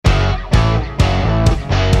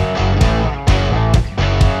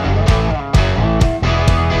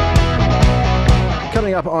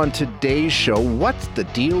Coming up on today's show, what's the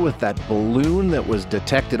deal with that balloon that was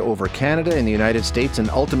detected over Canada and the United States and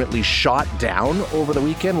ultimately shot down over the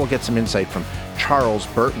weekend? We'll get some insight from Charles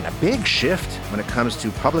Burton. A big shift when it comes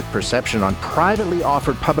to public perception on privately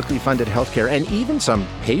offered, publicly funded healthcare and even some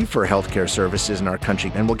pay-for healthcare services in our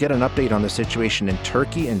country. And we'll get an update on the situation in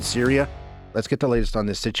Turkey and Syria. Let's get the latest on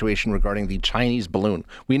this situation regarding the Chinese balloon.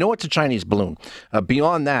 We know it's a Chinese balloon.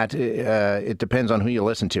 Beyond that, it depends on who you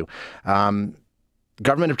listen to.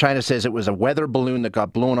 Government of China says it was a weather balloon that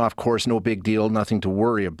got blown off course, no big deal, nothing to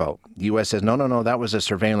worry about. The U.S. says, no, that was a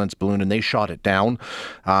surveillance balloon, and they shot it down.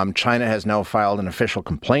 China has now filed an official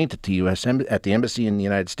complaint at the at the embassy in the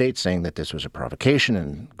United States, saying that this was a provocation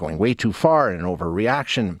and going way too far and an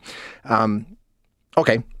overreaction.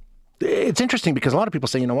 Okay. It's interesting because a lot of people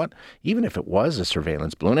say, you know what, even if it was a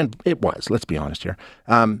surveillance balloon, and it was, let's be honest here,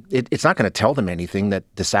 it's not going to tell them anything that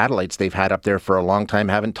the satellites they've had up there for a long time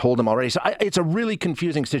haven't told them already. So it's a really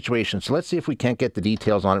confusing situation. So let's see if we can't get the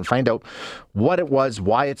details on it and find out what it was,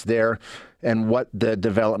 why it's there, and what the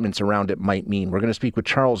developments around it might mean. We're going to speak with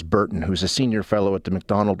Charles Burton, who's a senior fellow at the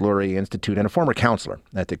Macdonald-Laurier Institute and a former counselor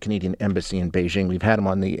at the Canadian Embassy in Beijing. We've had him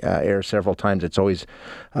on the air several times. It's always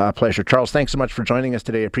a pleasure. Charles, thanks so much for joining us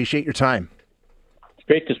today. I appreciate your time. It's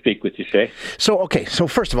great to speak with you, Shay. So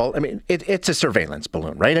first of all, I mean, it's a surveillance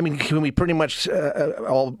balloon, right? I mean, can we pretty much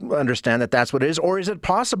all understand that that's what it is? Or is it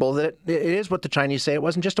possible that it is what the Chinese say? It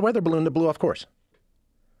wasn't just a weather balloon that blew off course?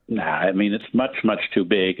 Nah, I mean, it's much too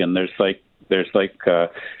big, and there's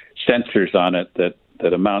sensors on it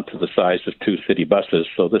that amount to the size of 2 city buses.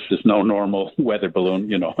 So this is no normal weather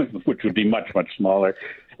balloon, which would be much smaller.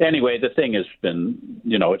 Anyway, the thing has been,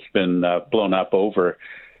 it's been blown up over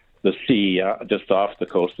the sea just off the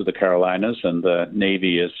coast of the Carolinas, and the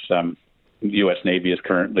U.S. Navy is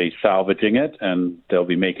currently salvaging it, and they'll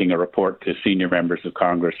be making a report to senior members of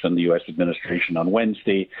Congress and the U.S. administration on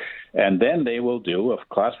Wednesday. And then they will do a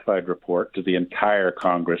classified report to the entire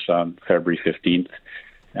Congress on February 15th,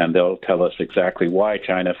 and they'll tell us exactly why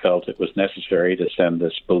China felt it was necessary to send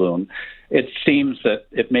this balloon. It seems that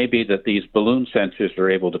it may be that these balloon sensors are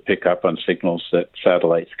able to pick up on signals that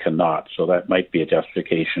satellites cannot, so that might be a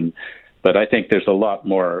justification. But I think there's a lot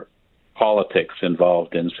more politics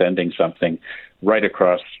involved in sending something right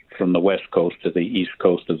across from the west coast to the east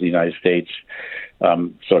coast of the United States,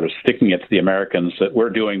 sort of sticking it to the Americans that we're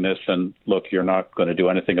doing this, and look, you're not going to do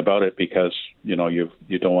anything about it because you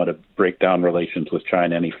don't want to break down relations with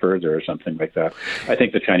China any further or something like that. I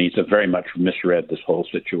think the Chinese have very much misread this whole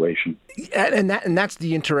situation. And that's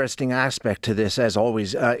the interesting aspect to this, as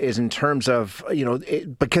always, is in terms of,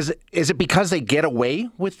 because they get away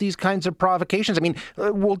with these kinds of provocations? I mean,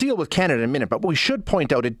 we'll deal with Canada in a minute, but we should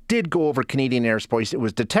point out it did go over Canadian airspace. It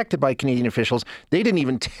was detected by Canadian officials. They didn't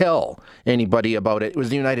even tell anybody about it. It was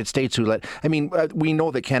the United States who we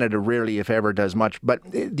know that Canada rarely, if ever, does much, but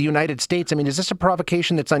the United States, I mean, is this a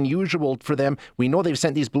provocation that's unusual for them? We know they've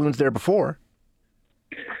sent these balloons there before.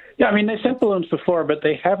 Yeah, I mean, they sent balloons before, but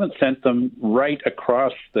they haven't sent them right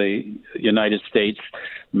across the United States,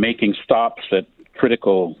 making stops at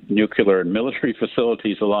critical nuclear and military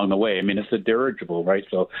facilities along the way. I mean, it's a dirigible, right?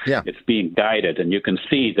 So It's being guided, and you can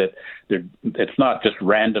see that it's not just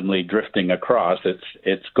randomly drifting across.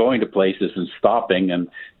 It's going to places and stopping and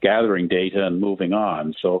gathering data and moving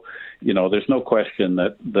on. So, there's no question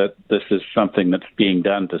that this is something that's being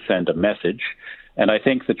done to send a message. And I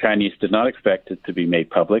think the Chinese did not expect it to be made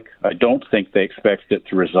public. I don't think they expect it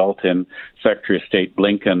to result in Secretary of State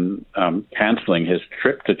Blinken canceling his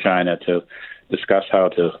trip to China to discuss how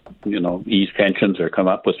to, ease tensions or come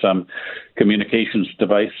up with some communications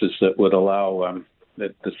devices that would allow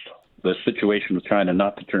the situation with China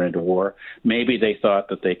not to turn into war. Maybe they thought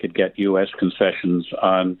that they could get U.S. concessions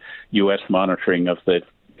on U.S. monitoring of the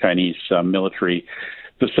Chinese military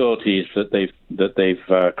facilities that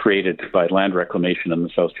they've created by land reclamation in the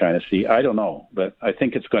South China Sea. I don't know, but I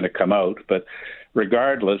think it's going to come out. But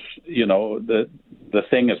regardless, the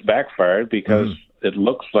thing has backfired because it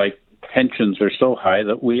looks like tensions are so high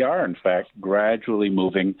that we are, in fact, gradually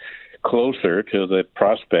moving closer to the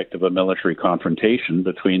prospect of a military confrontation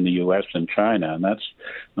between the U.S. and China, and that's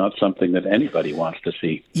not something that anybody wants to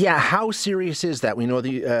see. Yeah, how serious is that? We know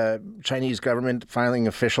the Chinese government filing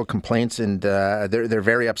official complaints, and they're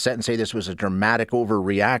very upset and say this was a dramatic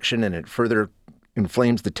overreaction, and it further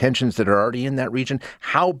inflames the tensions that are already in that region.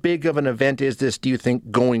 How big of an event is this, do you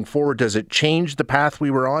think, going forward? Does it change the path we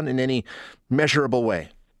were on in any measurable way?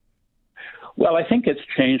 Well, I think it's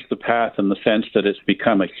changed the path in the sense that it's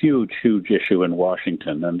become a huge issue in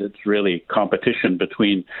Washington, and it's really competition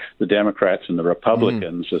between the Democrats and the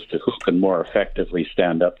Republicans as to who can more effectively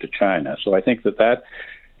stand up to China. So I think that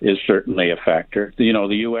is certainly a factor. The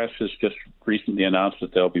U.S. has just recently announced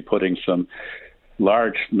that they'll be putting some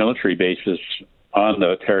large military bases on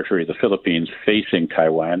the territory of the Philippines facing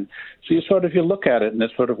Taiwan. So you look at it, and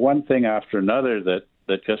there's sort of one thing after another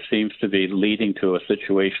that just seems to be leading to a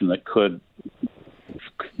situation that could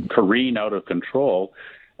careen out of control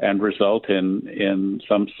and result in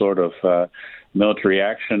some sort of military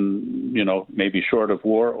action, maybe short of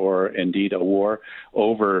war or indeed a war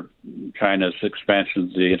over China's expansion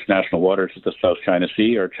of the international waters of the South China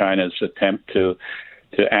Sea or China's attempt to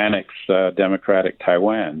annex democratic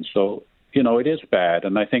Taiwan. So, it is bad.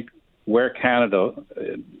 And I think where Canada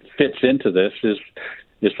fits into this is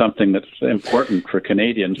something that's important for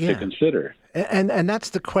Canadians to consider. And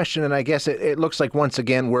that's the question. And I guess it looks like, once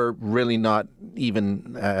again, we're really not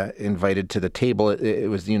even invited to the table. It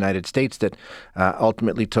was the United States that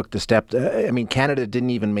ultimately took the step. Canada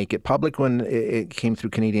didn't even make it public when it came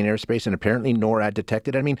through Canadian airspace, and apparently NORAD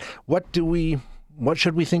detected. What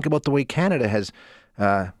should we think about the way Canada has,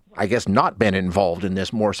 I guess, not been involved in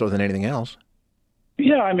this more so than anything else?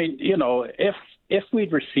 Yeah, if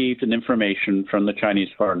we'd received an information from the Chinese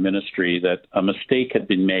Foreign Ministry that a mistake had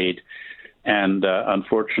been made, and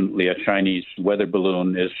unfortunately a Chinese weather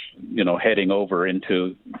balloon is, heading over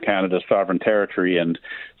into Canada's sovereign territory, and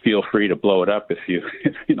feel free to blow it up if you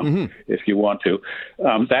want to.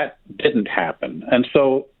 That didn't happen, and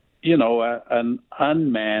so an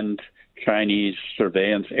unmanned Chinese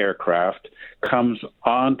surveillance aircraft comes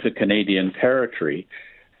onto Canadian territory.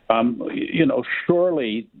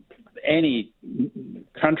 Surely any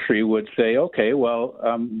country would say, okay, well,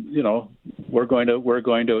 we're going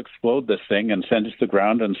to explode this thing and send it to the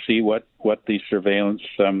ground and see what the surveillance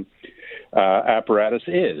apparatus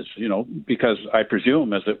is, because I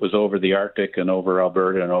presume, as it was over the Arctic and over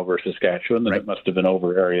Alberta and over Saskatchewan, that It must have been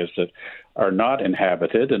over areas that are not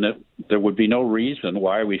inhabited, and there would be no reason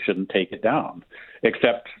why we shouldn't take it down,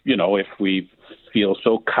 except, if we feel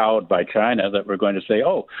so cowed by China that we're going to say,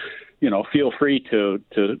 feel free to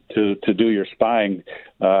do your spying.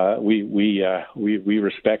 We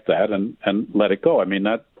respect that and let it go.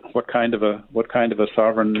 What kind of a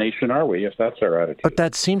sovereign nation are we if that's our attitude? But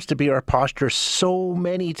that seems to be our posture so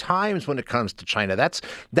many times when it comes to China. That's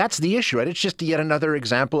the issue, right? It's just yet another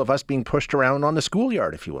example of us being pushed around on the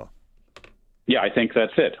schoolyard, if you will. Yeah, I think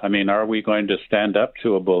that's it. Are we going to stand up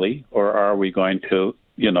to a bully, or are we going to,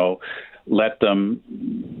 let them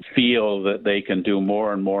feel that they can do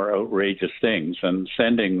more and more outrageous things? And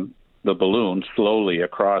sending the balloon slowly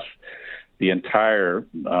across the entire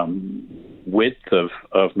width of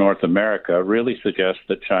North America really suggests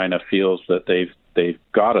that China feels that they've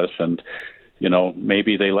got us, and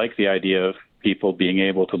maybe they like the idea of people being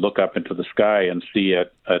able to look up into the sky and see a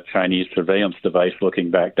Chinese surveillance device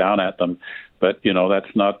looking back down at them. But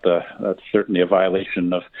that's certainly a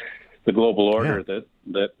violation of the global order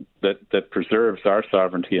that preserves our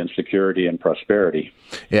sovereignty and security and prosperity.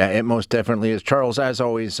 Yeah, it most definitely is. Charles, as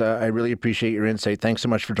always, I really appreciate your insight. Thanks so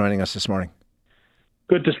much for joining us this morning.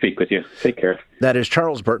 Good to speak with you. Take care. That is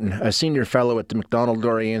Charles Burton, a senior fellow at the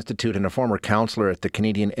Macdonald-Laurier Institute and a former counselor at the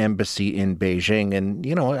Canadian Embassy in Beijing. And,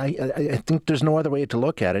 I think there's no other way to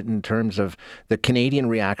look at it in terms of the Canadian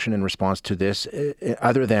reaction in response to this,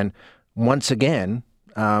 other than, once again,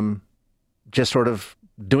 just sort of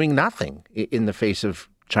doing nothing in the face of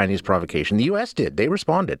Chinese provocation. The U.S. did. They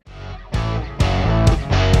responded.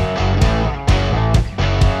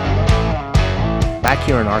 Back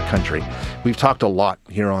here in our country, we've talked a lot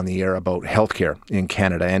here on the air about healthcare in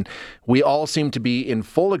Canada, and we all seem to be in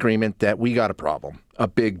full agreement that we got a problem, a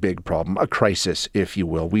big, big problem, a crisis, if you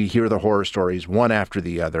will. We hear the horror stories one after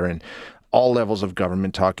the other, and all levels of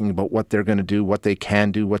government talking about what they're going to do, what they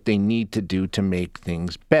can do, what they need to do to make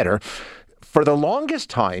things better. For the longest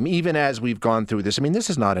time, even as we've gone through this, this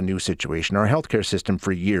is not a new situation. Our healthcare system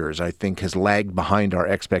for years, I think, has lagged behind our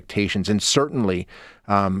expectations. And certainly,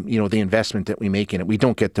 the investment that we make in it, we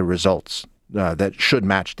don't get the results that should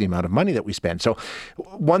match the amount of money that we spend. So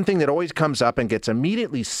one thing that always comes up and gets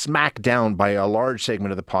immediately smacked down by a large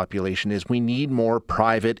segment of the population is we need more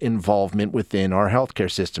private involvement within our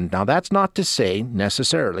healthcare system. Now, that's not to say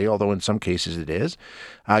necessarily, although in some cases it is,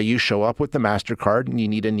 you show up with the MasterCard and you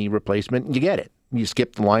need a knee replacement and you get it. You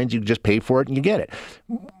skip the lines, you just pay for it and you get it.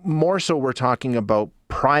 More so, we're talking about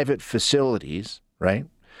private facilities, right?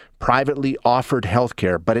 Privately offered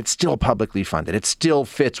healthcare, but it's still publicly funded. It still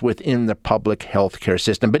fits within the public healthcare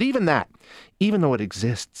system. But even that, even though it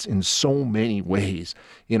exists in so many ways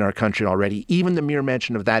in our country already, even the mere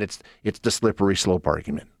mention of that, it's the slippery slope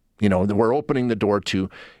argument. We're opening the door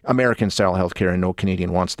to American-style healthcare, and no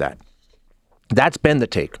Canadian wants that. That's been the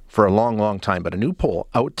take for a long, long time. But a new poll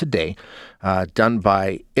out today, done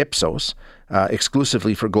by Ipsos,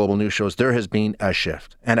 exclusively for Global News, shows there has been a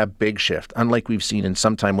shift, and a big shift, unlike we've seen in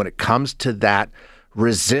some time when it comes to that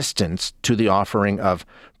resistance to the offering of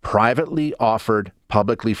privately offered,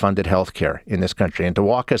 publicly funded healthcare in this country. And to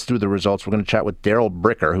walk us through the results, we're going to chat with Darrell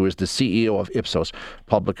Bricker, who is the CEO of Ipsos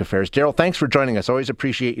Public Affairs. Darrell, thanks for joining us. Always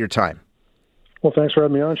appreciate your time. Well, thanks for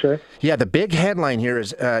having me on, Shay. Yeah, the big headline here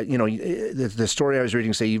is, the story I was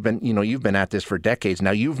reading say you've been at this for decades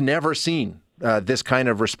now. You've never seen this kind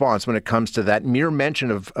of response when it comes to that mere mention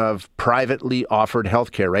of privately offered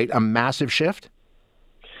healthcare, right? A massive shift?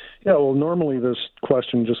 Yeah, well, normally this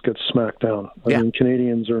question just gets smacked down. I mean,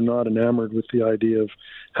 Canadians are not enamored with the idea of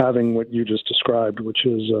having what you just described, which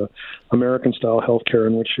is American-style healthcare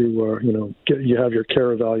in which you have your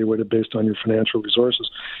care evaluated based on your financial resources.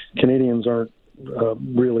 Canadians aren't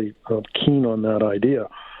really keen on that idea.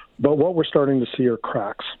 But what we're starting to see are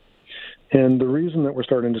cracks. And the reason that we're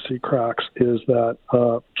starting to see cracks is that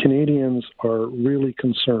Canadians are really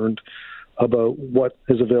concerned about what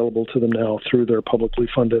is available to them now through their publicly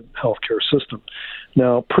funded healthcare system.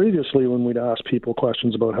 Now, previously, when we'd ask people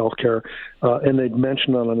questions about healthcare, and they'd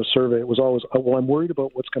mention it on a survey, it was always, well, I'm worried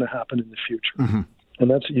about what's going to happen in the future. Mm-hmm. And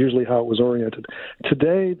that's usually how it was oriented.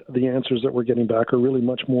 Today, the answers that we're getting back are really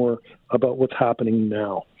much more about what's happening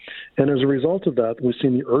now. And as a result of that, we've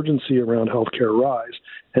seen the urgency around healthcare rise,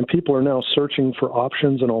 and people are now searching for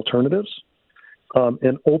options and alternatives.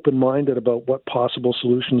 And open-minded about what possible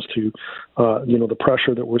solutions to, the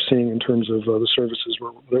pressure that we're seeing in terms of the services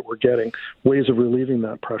that we're getting, ways of relieving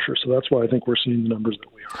that pressure. So that's why I think we're seeing the numbers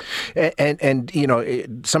that we are.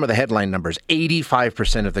 And some of the headline numbers,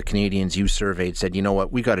 85% of the Canadians you surveyed said, you know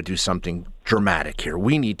what, we got to do something dramatic here.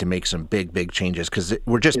 We need to make some big, big changes because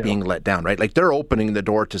we're just being let down, right? Like they're opening the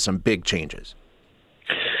door to some big changes.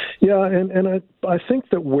 Yeah, and I think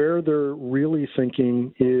that where they're really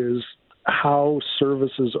thinking is how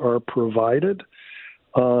services are provided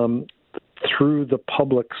through the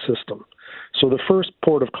public system. So the first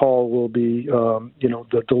port of call will be,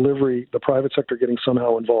 the delivery, the private sector getting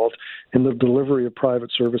somehow involved in the delivery of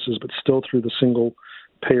private services, but still through the single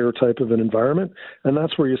payer type of an environment. And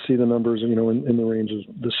that's where you see the numbers, in the range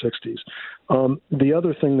of the 60s. The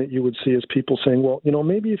other thing that you would see is people saying, well,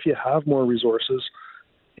 maybe if you have more resources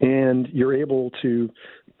and you're able to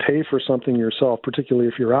pay for something yourself, particularly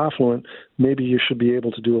if you're affluent, maybe you should be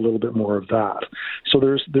able to do a little bit more of that. So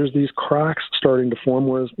there's these cracks starting to form,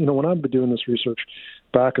 whereas, when I've been doing this research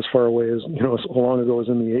back as far away as, as long ago as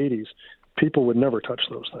in the 80s, people would never touch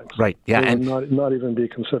those things. Right, yeah. They would not even be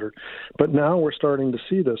considered. But now we're starting to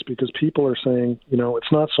see this because people are saying,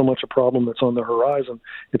 it's not so much a problem that's on the horizon,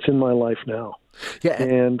 it's in my life now. Yeah.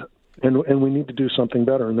 And we need to do something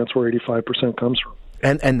better, and that's where 85% comes from.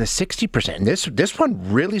 And the 60%, this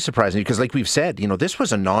one really surprised me because like we've said, this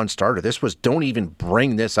was a non-starter. This was, don't even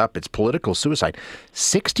bring this up. It's political suicide.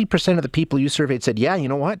 60% of the people you surveyed said, yeah, you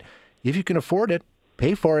know what? If you can afford it,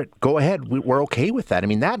 pay for it, go ahead. We're okay with that. I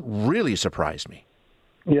mean, that really surprised me.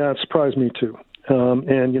 Yeah, it surprised me too.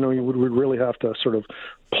 And you would really have to sort of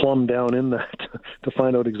plumb down in that to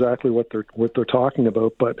find out exactly what they're talking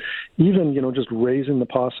about. But even just raising the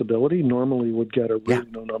possibility normally would get a really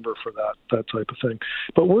no number for that type of thing.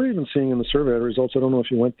 But we're even seeing in the survey results, I don't know if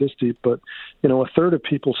you went this deep, but a third of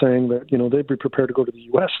people saying that they'd be prepared to go to the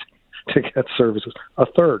U.S. to get services. A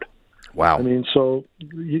third. Wow. I mean, so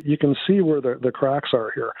you can see where the cracks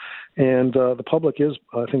are here. And the public is,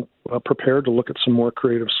 I think, prepared to look at some more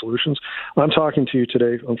creative solutions. I'm talking to you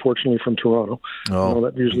today, unfortunately, from Toronto. Oh.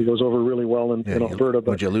 That usually goes over really well in Alberta.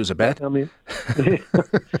 Would you lose a bet? I mean,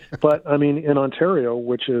 but I mean, in Ontario,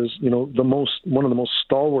 which is, one of the most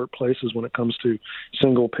stalwart places when it comes to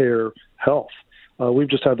single-payer health, we've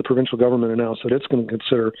just had the provincial government announce that it's going to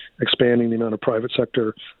consider expanding the amount of private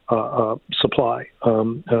sector supply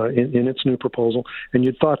in its new proposal. And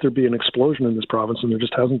you'd thought there'd be an explosion in this province, and there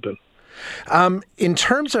just hasn't been. In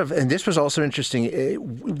terms of, and this was also interesting,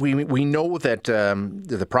 we know that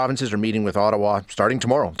the provinces are meeting with Ottawa starting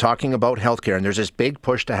tomorrow, talking about healthcare, and there's this big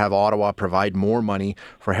push to have Ottawa provide more money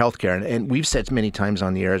for healthcare. And we've said many times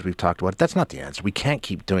on the air as we've talked about it, that's not the answer. We can't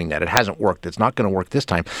keep doing that. It hasn't worked. It's not going to work this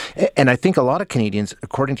time. And I think a lot of Canadians,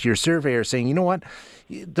 according to your survey, are saying, you know what?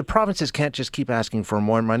 The provinces can't just keep asking for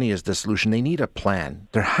more money as the solution. They need a plan.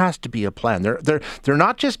 There has to be a plan. They're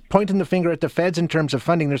not just pointing the finger at the feds in terms of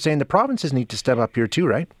funding. They're saying the provinces need to step up here too,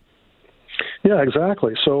 right? Yeah,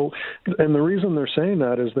 exactly. So, and the reason they're saying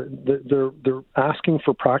that is that they're asking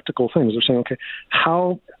for practical things. They're saying, okay,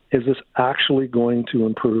 how is this actually going to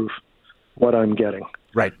improve what I'm getting?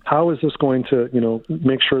 Right. How is this going to,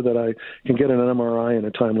 make sure that I can get an MRI in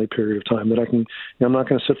a timely period of time, that I can, I'm not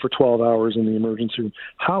going to sit for 12 hours in the emergency room.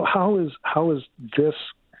 How is this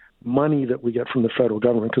money that we get from the federal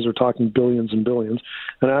government, because we're talking billions and billions,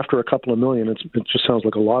 and after a couple of million, it just sounds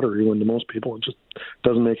like a lottery win to most people. It just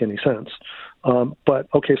doesn't make any sense. But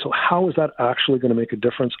okay, so how is that actually going to make a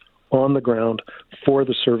difference on the ground for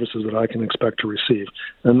the services that I can expect to receive?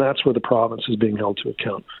 And that's where the province is being held to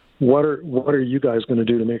account. What are you guys going to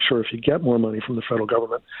do to make sure if you get more money from the federal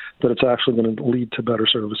government that it's actually going to lead to better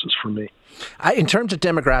services for me? In terms of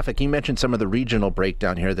demographic, you mentioned some of the regional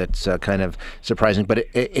breakdown here that's kind of surprising. But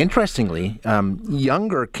interestingly,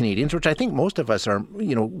 younger Canadians, which I think most of us are,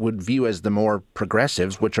 would view as the more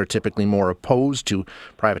progressives, which are typically more opposed to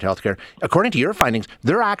private healthcare, according to your findings,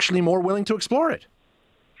 they're actually more willing to explore it.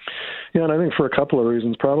 Yeah, and I think for a couple of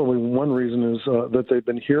reasons. Probably one reason is that they've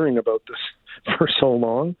been hearing about this for so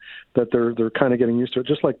long that they're kind of getting used to it.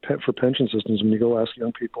 Just like for pension systems, when you go ask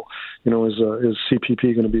young people, is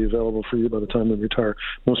CPP going to be available for you by the time they retire?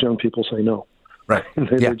 Most young people say no. Right.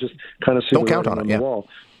 They just kind of see Don't the count writing on it. the wall.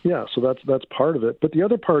 Yeah, so that's part of it. But the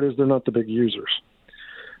other part is they're not the big users.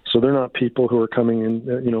 So they're not people who are coming in,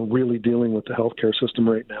 really dealing with the healthcare system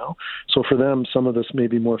right now. So for them, some of this may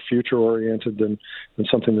be more future-oriented than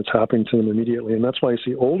something that's happening to them immediately. And that's why you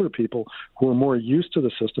see older people who are more used to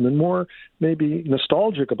the system and more maybe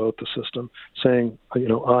nostalgic about the system saying,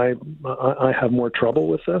 I have more trouble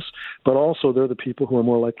with this. But also they're the people who are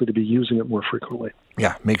more likely to be using it more frequently.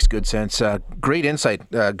 Yeah, makes good sense. Great insight.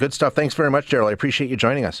 Good stuff. Thanks very much, Daryl. I appreciate you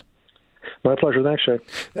joining us. My pleasure. Thanks, Shay.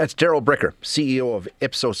 That's Daryl Bricker, CEO of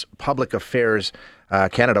Ipsos Public Affairs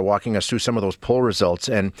Canada, walking us through some of those poll results.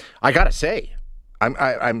 And I got to say,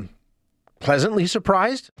 I'm pleasantly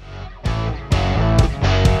surprised.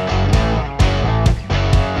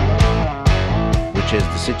 Which is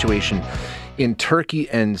the situation in Turkey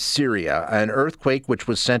and Syria. An earthquake which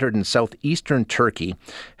was centered in southeastern Turkey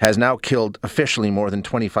has now killed officially more than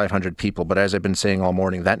 2,500 people. But as I've been saying all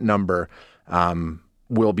morning, that number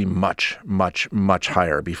will be much, much, much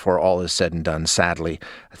higher before all is said and done, sadly.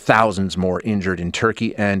 Thousands more injured in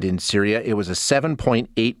Turkey and in Syria. It was a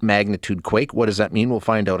 7.8 magnitude quake. What does that mean? We'll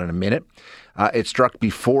find out in a minute. It struck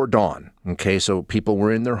before dawn. Okay, so people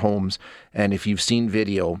were in their homes. And if you've seen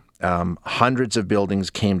video, hundreds of buildings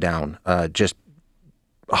came down, just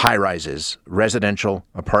high-rises, residential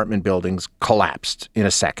apartment buildings collapsed in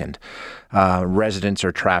a second. Residents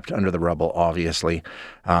are trapped under the rubble, obviously.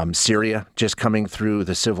 Syria just coming through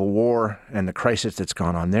the civil war and the crisis that's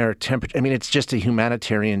gone on there. It's just a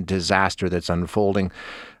humanitarian disaster that's unfolding.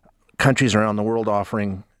 Countries around the world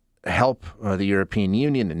offering help, the European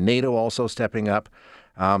Union and NATO also stepping up.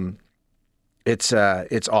 It's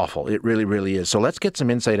awful. It really, really is. So let's get some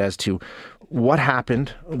insight as to what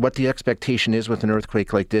happened, what the expectation is with an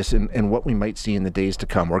earthquake like this, and what we might see in the days to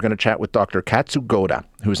come. We're going to chat with Dr. Katsu Goda,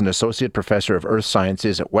 who's an associate professor of earth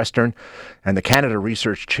sciences at Western and the Canada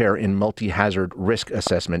Research Chair in Multi-Hazard Risk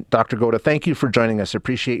Assessment. Dr. Goda, thank you for joining us.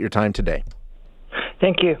 Appreciate your time today.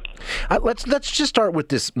 Thank you. Let's just start with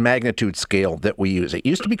this magnitude scale that we use. It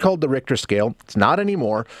used to be called the Richter scale. It's not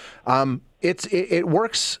anymore. It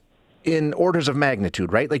works in orders of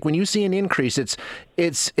magnitude, right? Like when you see an increase, it's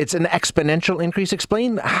an exponential increase.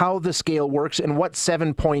 Explain how the scale works and what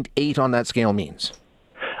 7.8 on that scale means.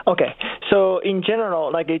 Okay, so in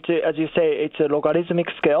general, like as you say, it's a logarithmic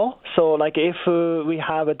scale. So like if we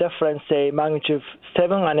have a difference, say magnitude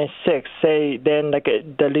 7 and 6, say then like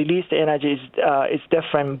the released energy is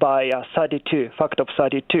different by 32, factor of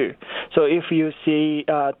 32. So if you see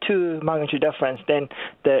 2 magnitude difference, then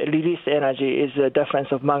the released energy is a difference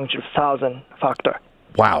of magnitude 1,000 factor.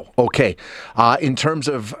 Wow. Okay. In terms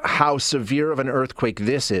of how severe of an earthquake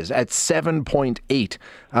this is, at 7.8,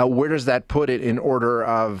 where does that put it in order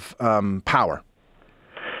of power?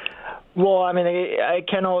 Well, I mean, I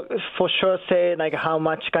cannot for sure say like how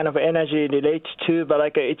much kind of energy it relates to, but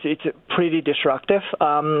like it's pretty destructive.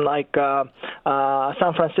 San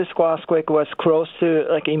Francisco earthquake was close to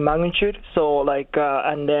like in magnitude, so like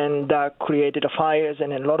and then that created fires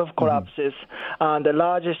and a lot of collapses. The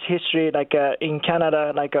largest history like in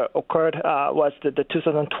Canada like occurred was the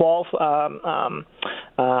 2012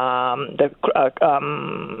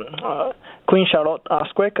 Queen Charlotte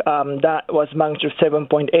earthquake. That was magnitude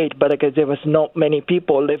 7.8, but like there was not many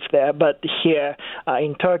people live there. But here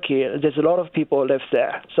in Turkey, there's a lot of people live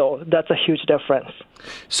there. So that's a huge difference.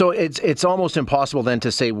 So it's almost impossible then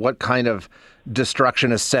to say what kind of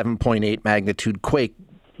destruction a 7.8 magnitude quake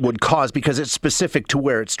would cause because it's specific to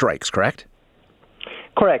where it strikes, correct?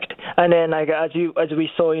 Correct. And then, like as we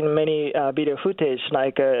saw in many video footage,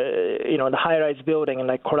 like the high-rise building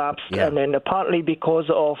collapsed, and then partly because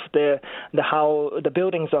of the how the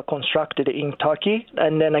buildings are constructed in Turkey,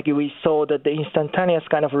 and then we saw that the instantaneous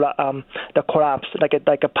kind of the collapse, like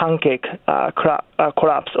a pancake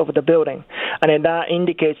collapse of the building, and then that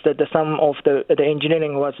indicates that some of the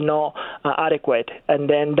engineering was not adequate, and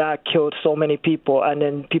then that killed so many people, and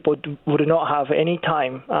then people would not have any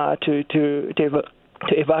time to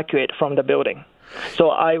evacuate from the building. So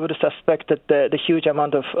I would suspect that the huge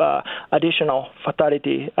amount of additional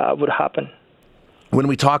fatality would happen. When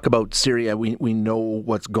we talk about Syria, we know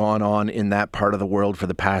what's gone on in that part of the world for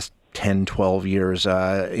the past 10, 12 years.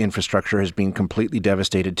 Infrastructure has been completely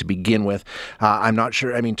devastated to begin with. I'm not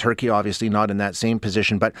sure. I mean, Turkey obviously not in that same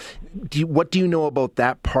position, but what do you know about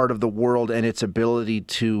that part of the world and its ability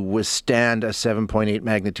to withstand a 7.8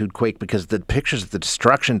 magnitude quake? Because the pictures of the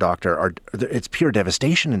destruction, Doctor, it's pure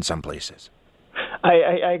devastation in some places.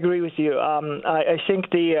 I agree with you. I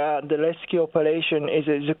think the rescue operation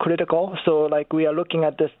is critical. So we are looking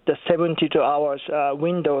at the 72 hours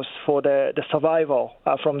windows for the survival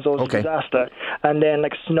from those disasters, and then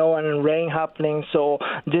snow and rain happening. So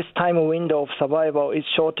this time window of survival is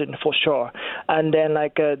shortened for sure. And then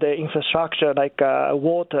the infrastructure,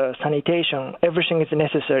 water, sanitation, everything is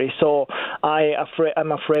necessary. So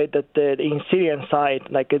I'm afraid that in Syrian side,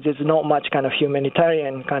 there's not much kind of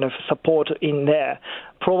humanitarian kind of support in there.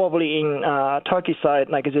 Probably in Turkey side,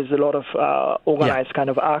 there's a lot of organized kind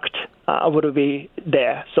of act would be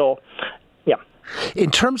there. So, yeah.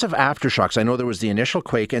 In terms of aftershocks, I know there was the initial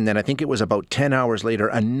quake, and then I think it was about 10 hours later,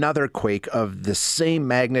 another quake of the same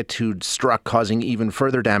magnitude struck, causing even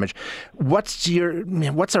further damage. What's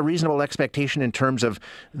a reasonable expectation in terms of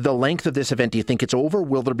the length of this event? Do you think it's over?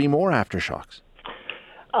 Will there be more aftershocks?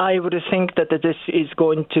 I would think that this is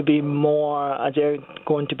going to be more. There are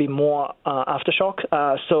going to be more aftershock.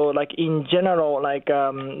 So, in general,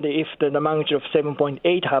 if the magnitude of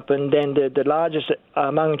 7.8 happened, then the largest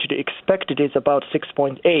magnitude expected is about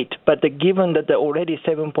 6.8. But given that the already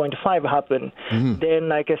 7.5 happened, then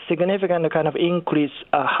a significant kind of increase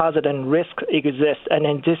hazard and risk exists, and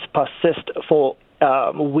then this persists for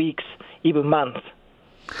weeks, even months.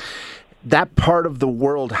 That part of the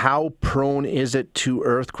world, how prone is it to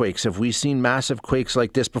earthquakes? Have we seen massive quakes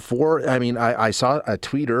like this before? I mean, I saw a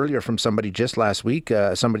tweet earlier from somebody just last week,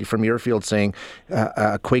 somebody from your field saying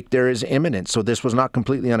a quake there is imminent. So this was not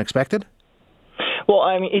completely unexpected? Well,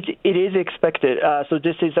 I mean, it is expected. So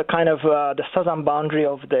this is a kind of the southern boundary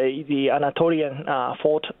of the Anatolian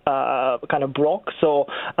fault kind of block. So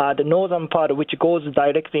the northern part, which goes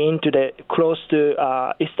directly into close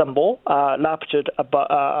to Istanbul, ruptured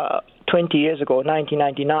about 20 years ago,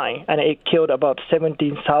 1999, and it killed about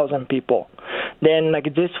 17,000 people. Then,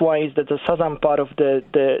 this one is the southern part of the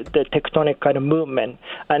tectonic kind of movement,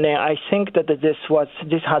 and then I think that this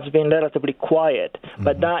has been relatively quiet.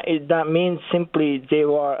 But that means simply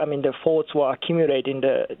the faults were accumulating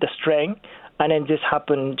the strength, and then this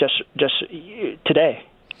happened just today.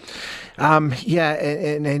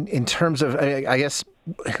 And in terms of, I guess,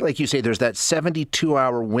 like you say, there's that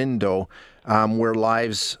 72-hour window where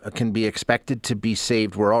lives can be expected to be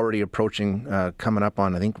saved. We're already approaching, coming up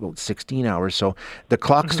on, I think, about 16 hours. So the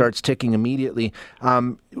clock starts ticking immediately.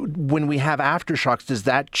 When we have aftershocks, does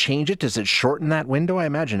that change it? Does it shorten that window? I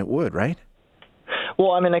imagine it would, right?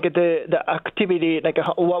 Well, I mean, the activity,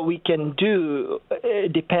 what we can do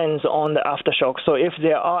depends on the aftershock. So if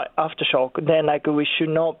there are aftershock, then we should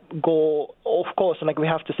not go. Of course, we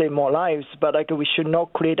have to save more lives, but we should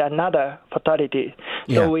not create another fatality.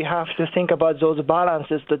 Yeah. So we have to think about those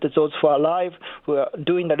balances, that those who are alive, who are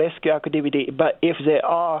doing the rescue activity. But if there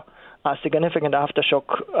are a significant aftershock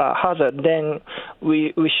hazard, then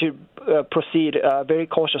we should proceed very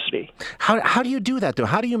cautiously. How do you do that, though?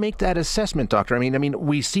 How do you make that assessment, Doctor? I mean,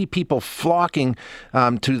 we see people flocking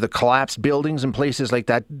to the collapsed buildings and places like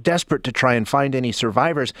that, desperate to try and find any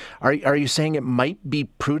survivors. Are you saying it might be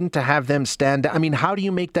prudent to have them stand? I mean, how do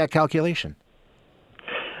you make that calculation?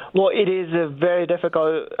 Well, it is a very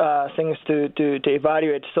difficult things to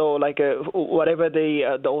evaluate. So, whatever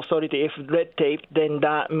the authority, if red tape, then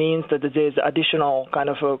that means that there's additional kind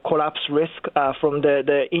of a collapse risk from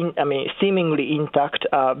seemingly intact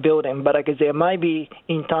building. But there might be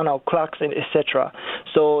internal cracks, and etc.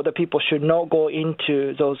 So the people should not go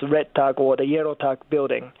into those red tag or the yellow tag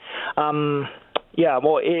building.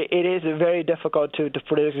 It is very difficult to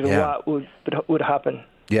predict what would happen.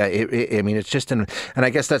 Yeah, I mean, it's just, and I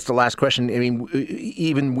guess that's the last question. I mean,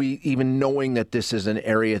 even knowing that this is an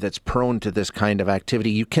area that's prone to this kind of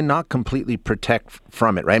activity, you cannot completely protect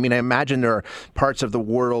from it, right? I mean, I imagine there are parts of the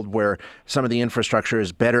world where some of the infrastructure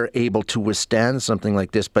is better able to withstand something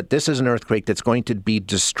like this, but this is an earthquake that's going to be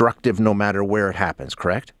destructive no matter where it happens,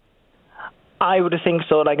 correct? I would think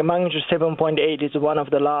so. Like magnitude 7.8 is one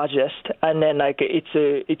of the largest, and then like it's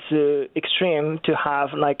extreme to have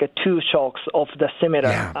like 2 shocks of the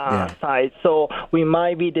similar size. So we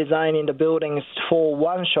might be designing the buildings for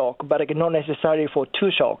 1 shock, but like not necessarily for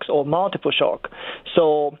 2 shocks or multiple shock.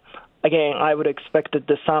 So again, I would expect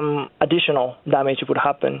that some additional damage would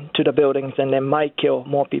happen to the buildings, and then might kill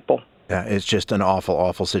more people. Yeah, it's just an awful,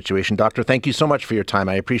 awful situation. Doctor, thank you so much for your time.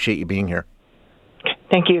 I appreciate you being here.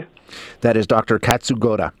 Thank you. That is Dr.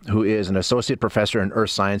 Katsugoda, who is an associate professor in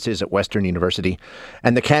earth sciences at Western University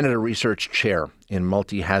and the Canada Research Chair in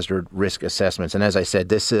multi-hazard risk assessments. And as I said,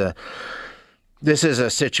 this is a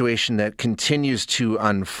situation that continues to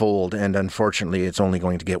unfold, and unfortunately, it's only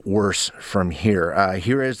going to get worse from here.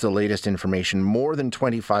 Here is the latest information. More than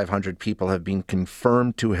 2,500 people have been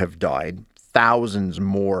confirmed to have died. Thousands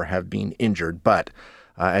more have been injured. But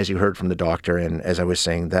as you heard from the doctor, and as I was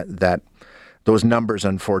saying, that those numbers,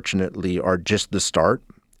 unfortunately, are just the start,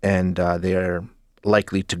 and they are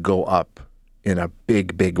likely to go up in a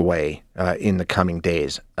big, big way in the coming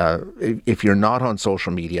days. If you're not on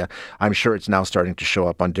social media, I'm sure it's now starting to show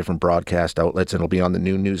up on different broadcast outlets. It'll be on the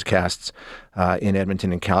new newscasts in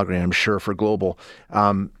Edmonton and Calgary, and I'm sure for global,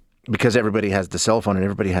 because everybody has the cell phone and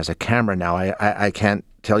everybody has a camera now. I can't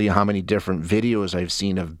tell you how many different videos I've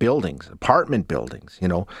seen of buildings, apartment buildings,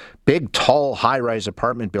 big, tall, high-rise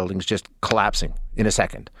apartment buildings just collapsing in a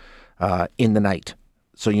second in the night.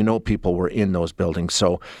 So people were in those buildings.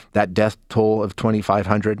 So that death toll of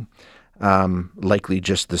 2,500, likely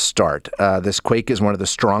just the start. This quake is one of the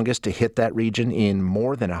strongest to hit that region in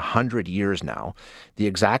more than 100 years now. The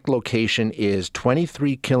exact location is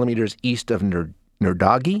 23 kilometers east of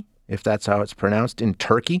Nurdagi, if that's how it's pronounced, in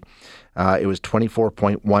Turkey. It was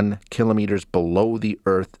 24.1 kilometers below the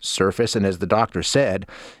Earth's surface. And as the doctor said,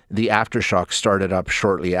 the aftershocks started up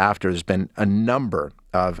shortly after. There's been a number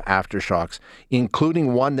of aftershocks,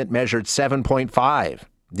 including one that measured 7.5.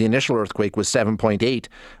 The initial earthquake was 7.8.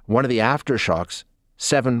 One of the aftershocks,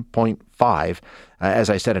 7.5. As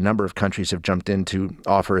I said, a number of countries have jumped in to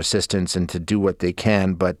offer assistance and to do what they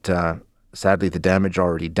can, but sadly, the damage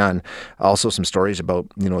already done. Also, some stories about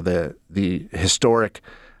the historic,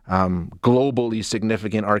 globally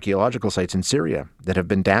significant archaeological sites in Syria that have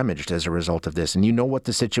been damaged as a result of this. And you know what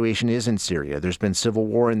the situation is in Syria. There's been civil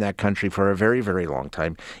war in that country for a very, very long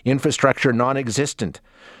time. Infrastructure non-existent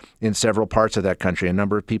in several parts of that country. A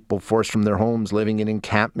number of people forced from their homes, living in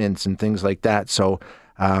encampments and things like that. So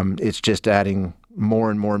it's just adding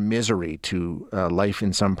more and more misery to life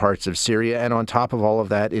in some parts of Syria. And on top of all of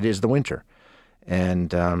that, it is the winter.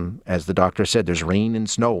 And as the doctor said, there's rain and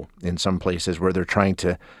snow in some places where they're trying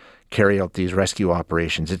to carry out these rescue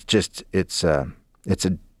operations. It's just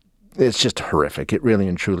horrific. It really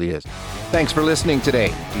and truly is. Thanks for listening today.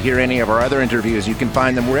 To hear any of our other interviews, you can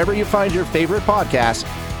find them wherever you find your favorite podcasts.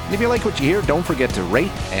 And if you like what you hear, don't forget to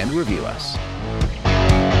rate and review us.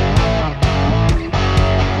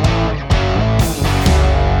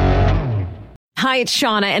 Hi, it's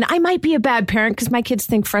Shauna, and I might be a bad parent because my kids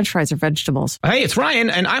think French fries are vegetables. Hey, it's Ryan,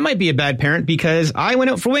 and I might be a bad parent because I went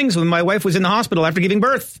out for wings when my wife was in the hospital after giving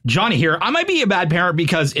birth. Johnny here. I might be a bad parent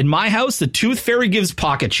because in my house, the tooth fairy gives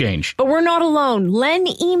pocket change. But we're not alone. Len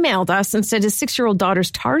emailed us and said his 6-year-old daughter's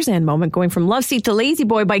Tarzan moment going from love seat to lazy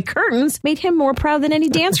boy by curtains made him more proud than any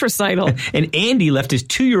dance recital. And Andy left his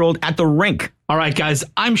 2-year-old at the rink. All right, guys,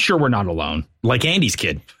 I'm sure we're not alone. Like Andy's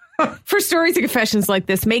kid. For stories and confessions like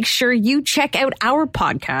this, make sure you check out our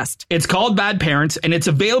podcast. It's called Bad Parents, and it's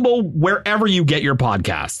available wherever you get your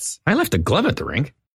podcasts. I left a glove at the rink.